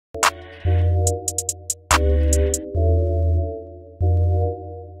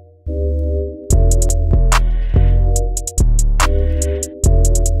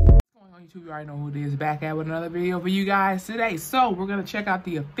back at with another video for you guys today. So we're gonna check out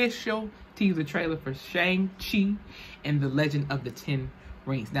the official teaser trailer for Shang-Chi and the Legend of the 10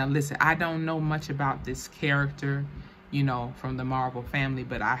 Rings. Now listen, I don't know much about this character, you know, from the Marvel family,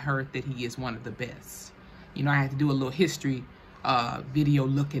 but I heard that he is one of the best. You know, I had to do a little history video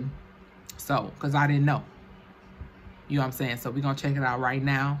looking, so, because I didn't know. You know what I'm saying? So we're gonna check it out right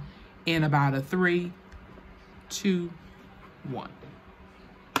now in about a 3, 2, 1.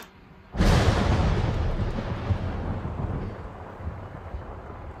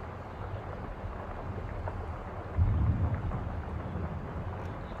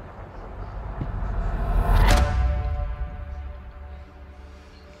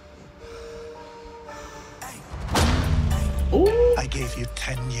 I gave you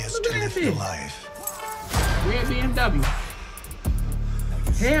 10 years to live your life. Red BMW.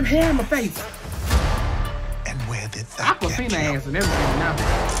 Ham, my face. And where did that get you? Aquafina ass and everything now.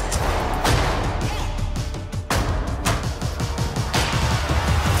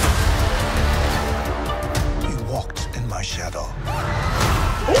 You walked in my shadow.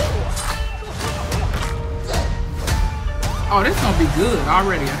 Oh, this gonna be good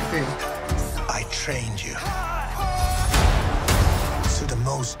already, I think. I trained you. So the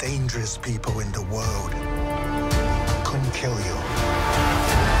most dangerous people in the world couldn't kill you.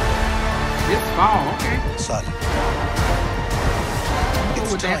 This fall, okay. Son,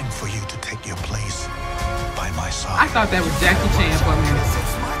 it's time for you to take your place by my side. I thought that was Jackie Chan for a minute.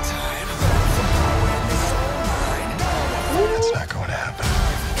 That's not going to happen.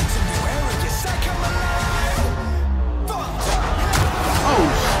 Oh,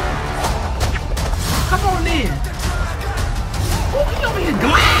 come on in. Oh, he over here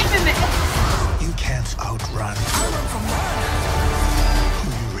gliding the. You can't outrun who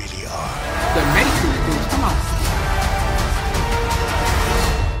you really are. The Matrix, bitch. Come on.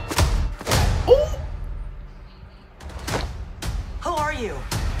 Ooh. Who are you?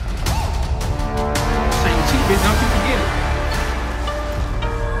 Shang-Chi, bitch. Don't you forget it.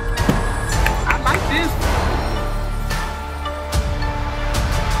 I like this.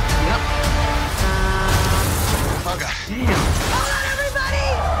 Yep. Bugger. Damn. Hold on, everybody!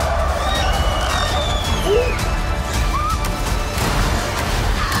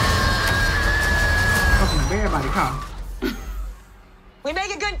 Fucking everybody call. We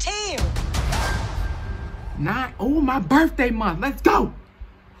make a good team. Oh, my birthday month. Let's go.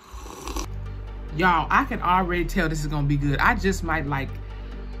 Y'all, I can already tell this is gonna be good. I just might like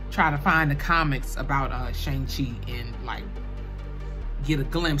try to find the comics about Shang-Chi and like get a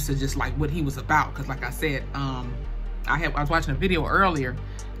glimpse of just like what he was about. Cause like I said, I was watching a video earlier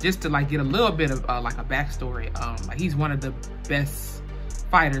just to like get a little bit of like a backstory. Like he's one of the best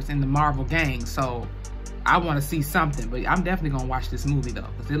fighters in the Marvel gang, so I want to see something. But I'm definitely gonna watch this movie though,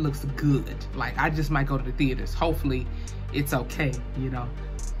 because it looks good. Like I just might go to the theaters. Hopefully it's okay, you know.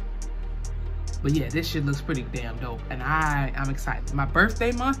 But yeah, this shit looks pretty damn dope, and I'm excited. My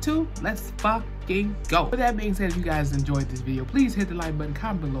birthday month too. Let's fucking go. With that being said, if you guys enjoyed this video, please hit the like button,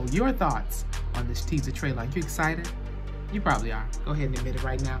 comment below your thoughts on this teaser trailer. Are you excited? You probably are. Go ahead and admit it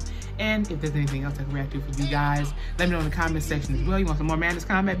right now. And if there's anything else I can react to for you guys, let me know in the comment section as well. You want some more Madness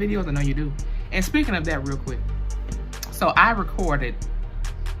Combat videos? I know you do. And speaking of that real quick, so I recorded,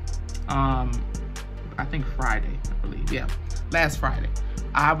 I think Friday, I believe, yeah, last Friday.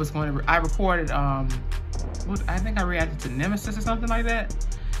 I recorded, I think I reacted to Nemesis or something like that.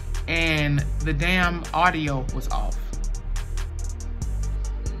 And the damn audio was off.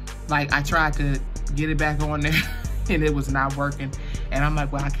 Like I tried to get it back on there and it was not working. And I'm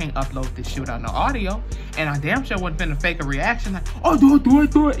like, well, I can't upload this shit without no audio. And I damn sure wasn't finna fake a reaction like, oh, do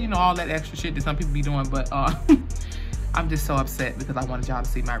it. You know, all that extra shit that some people be doing. But I'm just so upset because I wanted y'all to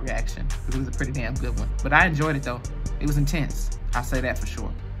see my reaction because it was a pretty damn good one. But I enjoyed it though. It was intense. I'll say that for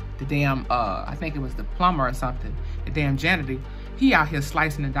sure. The damn, I think it was the plumber or something. The damn janitor, he out here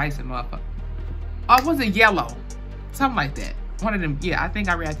slicing and dicing motherfucker. Oh, was it Yellow? Something like that. One of them, yeah, I think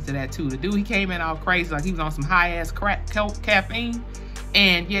I reacted to that too. The dude, he came in all crazy, like he was on some high-ass crack caffeine,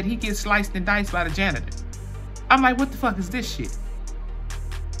 and yet he gets sliced and diced by the janitor. I'm like, what the fuck is this shit?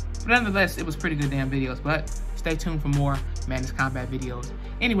 But nonetheless, it was pretty good damn videos, but stay tuned for more Madness Combat videos.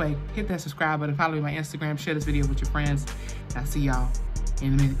 Anyway, hit that subscribe button, follow me on my Instagram, share this video with your friends, and I'll see y'all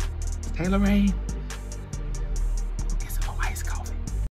in a minute. Taylor Rain.